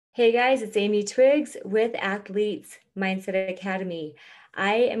Hey guys, it's Amy Twiggs with Athletes Mindset Academy.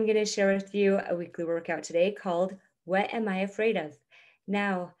 I am going to share with you a weekly workout today called What Am I Afraid of?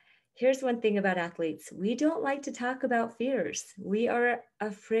 Now, here's one thing about athletes. We don't like to talk about fears. We are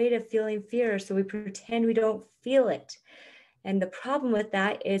afraid of feeling fear, so we pretend we don't feel it. And the problem with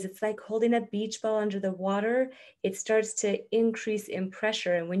that is it's like holding a beach ball under the water. It starts to increase in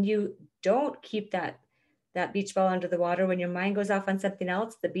pressure. And when you don't keep that beach ball under the water, when your mind goes off on something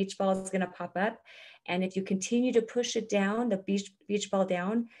else, the beach ball is going to pop up. And if you continue to push it down, the beach ball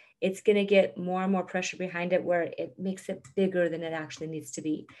down, it's going to get more and more pressure behind it where it makes it bigger than it actually needs to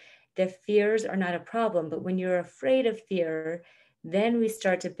be. The fears are not a problem, but when you're afraid of fear, then we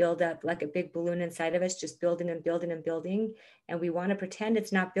start to build up like a big balloon inside of us, just building and building and building. And we want to pretend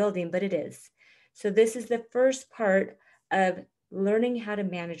it's not building, but it is. So this is the first part of learning how to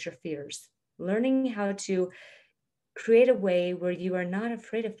manage your fears, learning how to create a way where you are not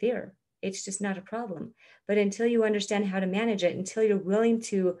afraid of fear. It's just not a problem. But until you understand how to manage it, until you're willing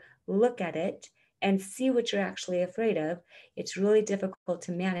to look at it and see what you're actually afraid of, it's really difficult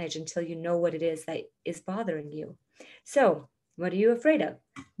to manage until you know what it is that is bothering you. So, what are you afraid of?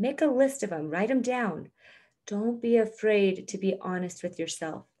 Make a list of them, write them down. Don't be afraid to be honest with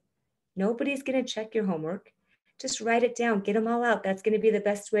yourself. Nobody's going to check your homework. Just write it down, get them all out. That's going to be the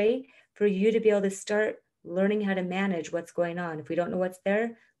best way for you to be able to start learning how to manage what's going on. If we don't know what's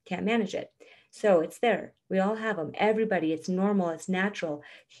there, can't manage it. So it's there. We all have them. Everybody, it's normal, it's natural.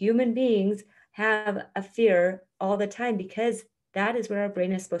 Human beings have a fear all the time because that is what our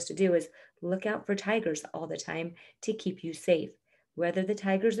brain is supposed to do, is look out for tigers all the time to keep you safe. Whether the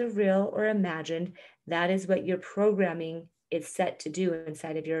tigers are real or imagined, that is what your programming is set to do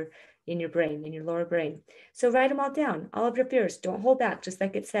inside of your brain, in your lower brain. So write them all down, all of your fears. Don't hold back, just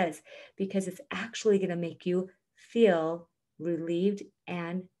like it says, because it's actually going to make you feel relieved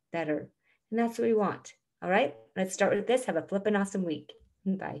and better. And that's what we want. All right, let's start with this. Have a flippin' awesome week.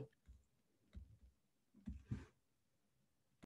 Bye.